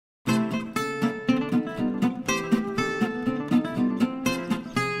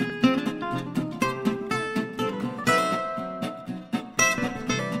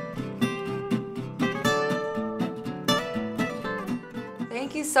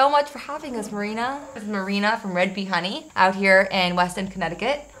so much for having us, Marina. This is Marina from Red Bee Honey out here in Weston,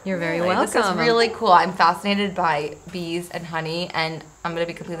 Connecticut. You're very welcome. This is really cool. I'm fascinated by bees and honey, and I'm gonna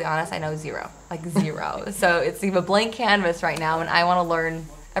be completely honest, I know zero, like zero. So it's a blank canvas right now, and I wanna learn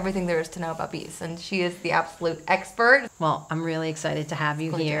everything there is to know about bees, and she is the absolute expert. Well, I'm really excited to have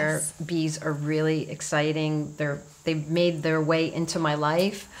you here. Bees are really exciting. They've made their way into my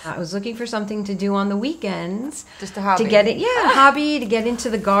life. I was looking for something to do on the weekends. Just a hobby. To get it, a hobby, to get into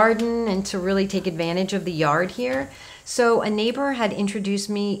the garden and to really take advantage of the yard here. So a neighbor had introduced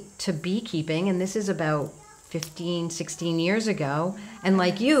me to beekeeping, and this is about 15, 16 years ago. And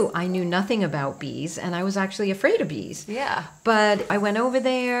like you, I knew nothing about bees, and I was actually afraid of bees. Yeah. But I went over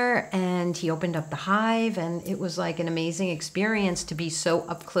there, and he opened up the hive, and it was like an amazing experience to be so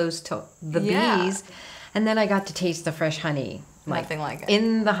up close to the bees. And then I got to taste the fresh honey. Nothing like it.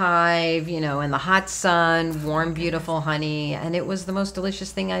 In the hive, you know, in the hot sun, warm, beautiful honey. And it was the most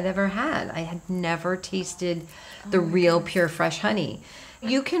delicious thing I'd ever had. I had never tasted the real, pure, fresh honey.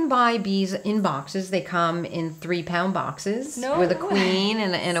 You can buy bees in boxes. They come in 3-pound boxes with a queen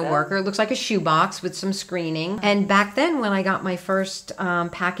and a worker. It looks like a shoebox with some screening. And back then, when I got my first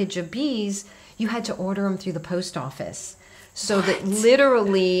package of bees, you had to order them through the post office. So that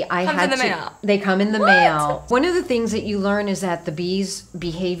literally I had to. They come in the mail. One of the things that you learn is that the bee's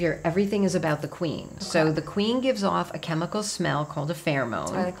behavior, everything is about the queen. Okay. So the queen gives off a chemical smell called a pheromone.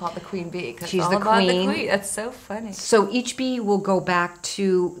 That's why they call it the queen bee, because she's all the about queen. The queen. That's so funny. So each bee will go back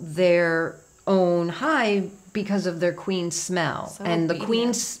to their own hive because of their queen's smell. So and the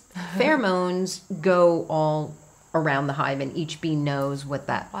queen's pheromones go all around the hive, and each bee knows what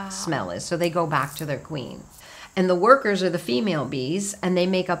that smell is. So they go back to their queen. And the workers are the female bees, and they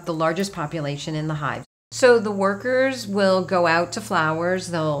make up the largest population in the hive. So the workers will go out to flowers.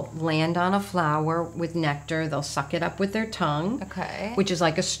 They'll land on a flower with nectar. They'll suck it up with their tongue, which is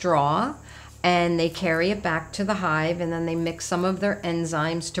like a straw, and they carry it back to the hive, and then they mix some of their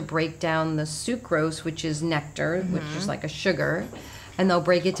enzymes to break down the sucrose, which is nectar, which is like a sugar, and they'll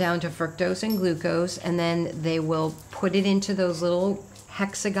break it down to fructose and glucose, and then they will put it into those little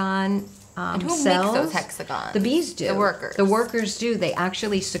hexagon and who cells. Makes those hexagons? The bees do. The workers. The workers do. They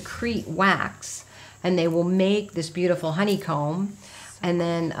actually secrete wax, and they will make this beautiful honeycomb, and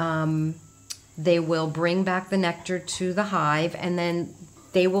then they will bring back the nectar to the hive, and then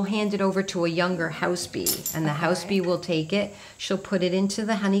they will hand it over to a younger house bee, and the house bee will take it. She'll put it into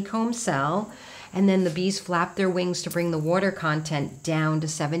the honeycomb cell, and then the bees flap their wings to bring the water content down to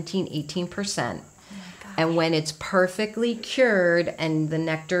 17-18%. And when it's perfectly cured and the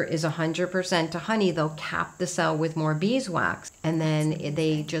nectar is 100% to honey, they'll cap the cell with more beeswax. And then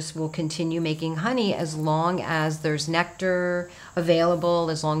they just will continue making honey as long as there's nectar available,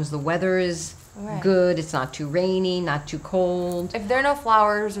 as long as the weather is good, it's not too rainy, not too cold. If there are no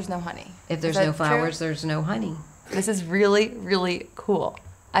flowers, there's no honey. If there's no flowers, there's no honey. This is really, really cool.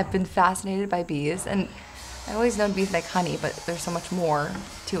 I've been fascinated by bees, and I've always known bees make honey, but there's so much more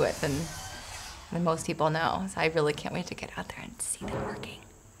to it than most people know. So I really can't wait to get out there and see them working.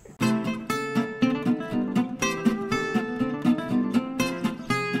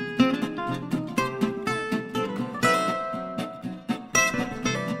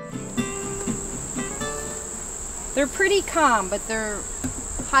 They're pretty calm, but they're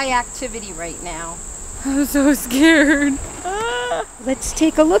high activity right now. I'm so scared. Let's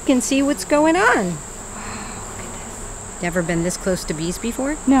take a look and see what's going on. Wow, look at this. You ever been this close to bees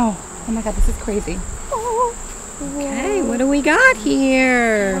before? No. Oh my God, this is crazy. Okay, what do we got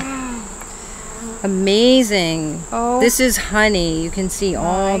here? Wow. Amazing. Oh. This is honey. You can see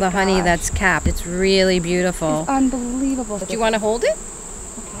all the honey that's capped. It's really beautiful. It's unbelievable. Do you want to hold it?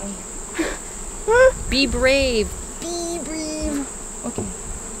 Okay. Be brave. Be brave. Okay.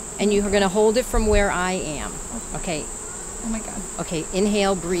 And you're going to hold it from where I am. Okay. Oh my God. Okay,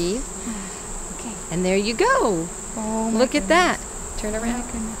 inhale, breathe. Okay. And there you go. Oh my Look at that. Turn around. Oh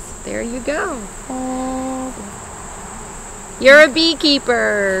my goodness. There you go. Oh. You're a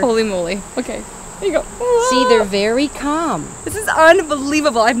beekeeper. Holy moly. Okay. There you go. See, they're very calm. This is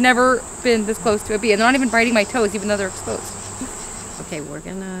unbelievable. I've never been this close to a bee. And they're not even biting my toes, even though they're exposed. Okay, we're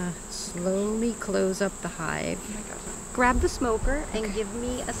going to slowly close up the hive. Oh my God. Grab the smoker and give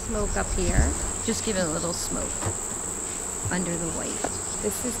me a smoke up here. Just give it a little smoke under the white.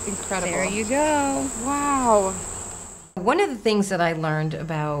 This is incredible. There you go. Wow. One of the things that I learned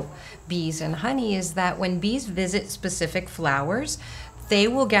about bees and honey is that when bees visit specific flowers, They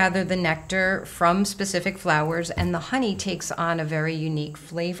will gather the nectar from specific flowers, and the honey takes on a very unique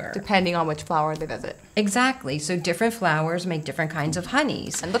flavor. Depending on which flower they visit. Exactly. So different flowers make different kinds of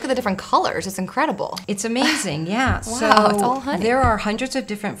honeys. And look at the different colors. It's incredible. It's amazing, yeah. Wow, so it's all honey. There are hundreds of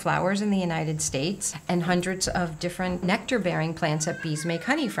different flowers in the United States and hundreds of different nectar-bearing plants that bees make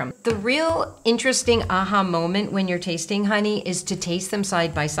honey from. The real interesting aha moment when you're tasting honey is to taste them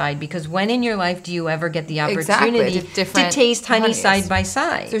side by side, because when in your life do you ever get the opportunity to taste honey side by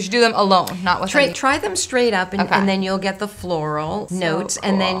side? So you should do them alone, not with honey. Try them straight up, and then you'll get the floral notes,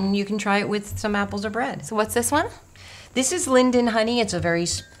 and then you can try it with some apples or bread. So what's this one? This is linden honey. It's a very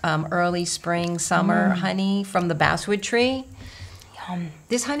early spring, summer honey from the basswood tree. Yum.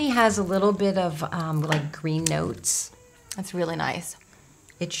 This honey has a little bit of like green notes. That's really nice.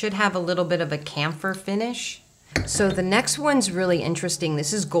 It should have a little bit of a camphor finish. So the next one's really interesting.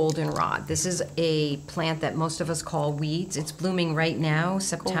 This is goldenrod. This is a plant that most of us call weeds. It's blooming right now,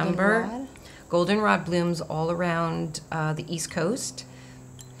 September. Goldenrod blooms all around the East Coast.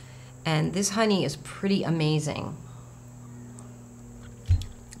 And this honey is pretty amazing.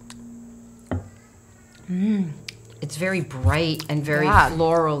 It's very bright and very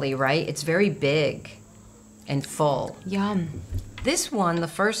florally, right? It's very big and full. Yum. This one, the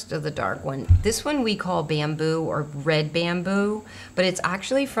first of the dark one, this one we call bamboo or red bamboo, but it's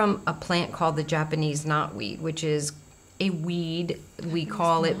actually from a plant called the Japanese knotweed, which is a weed, we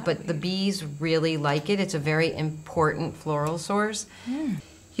call it, but the bees really like it. It's a very important floral source.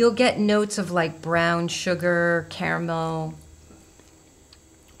 You'll get notes of like brown sugar, caramel.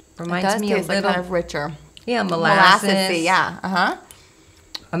 Reminds me a little, like kind of richer. Yeah, molasses. Yeah.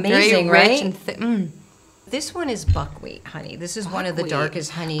 Amazing, very right? rich and This one is buckwheat honey. This is one of the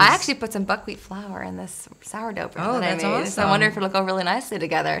darkest honeys. I actually put some buckwheat flour in this sourdough bread that I made. Awesome. So I wonder if it'll go really nicely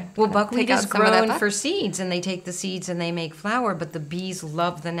together. Well, buckwheat is grown for seeds, and they take the seeds and they make flour, but the bees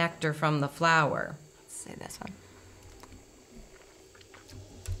love the nectar from the flour. Let's see this one.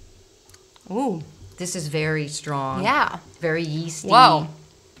 Ooh. This is very strong. Yeah. Very yeasty. Whoa.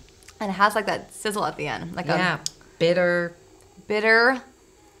 And it has like that sizzle at the end. Like bitter. Bitter.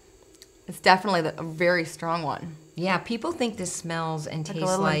 It's definitely a very strong one. Yeah, people think this smells and tastes a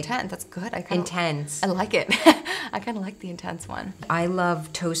little like intense. That's good. Intense. I like it. I kind of like the intense one. I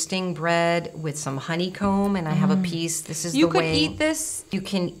love toasting bread with some honeycomb, and I have a piece. This is you the could way eat this. You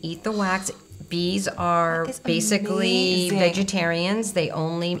can eat the wax. Bees are basically vegetarians. They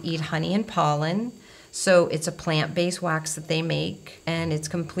only eat honey and pollen. So it's a plant-based wax that they make, and it's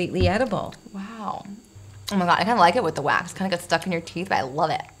completely edible. Wow. Oh my God, I kind of like it with the wax. Kind of gets stuck in your teeth, but I love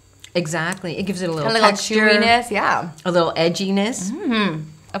it. Exactly. It gives it a little texture. Chewiness, yeah. A little edginess.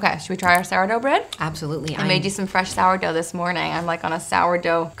 Okay, should we try our sourdough bread? Absolutely. I made you some fresh sourdough this morning. I'm like on a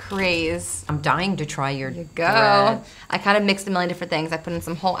sourdough craze. I'm dying to try your bread. I kind of mixed a million different things. I put in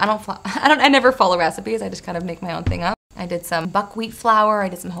some whole, I never follow recipes. I just kind of make my own thing up. I did some buckwheat flour. I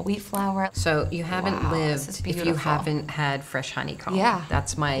did some whole wheat flour. So you haven't lived if you haven't had fresh honeycomb. Yeah.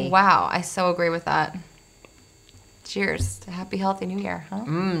 That's my... Wow, I so agree with that. Cheers to happy, healthy new year,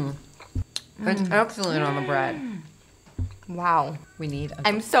 huh? It's excellent on the bread. Wow. We need...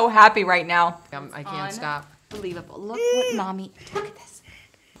 I'm so happy right now. I can't stop. Unbelievable. Look what mommy... Look at this.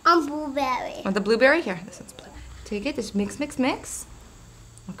 Blueberry. Want the blueberry? Here, this one's blue. Take it, just mix, mix, mix.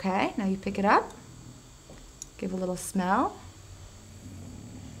 Okay, now you pick it up. Give a little smell.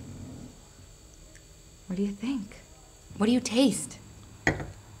 What do you think? What do you taste?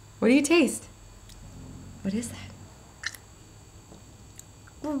 What do you taste? What is that?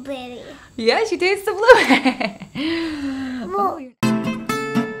 Blueberry. Yes, you taste the blueberry.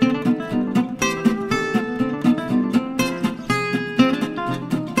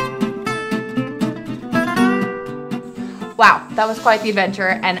 Wow, that was quite the adventure,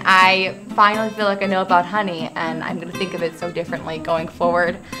 and I finally feel like I know about honey, and I'm going to think of it so differently going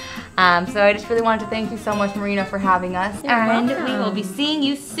forward. So I just really wanted to thank you so much, Marina, for having us. You're welcome. We will be seeing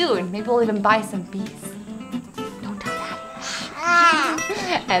you soon. Maybe we'll even buy some bees. Don't tell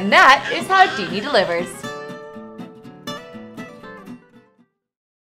Daddy. And that is how Dee Dee delivers.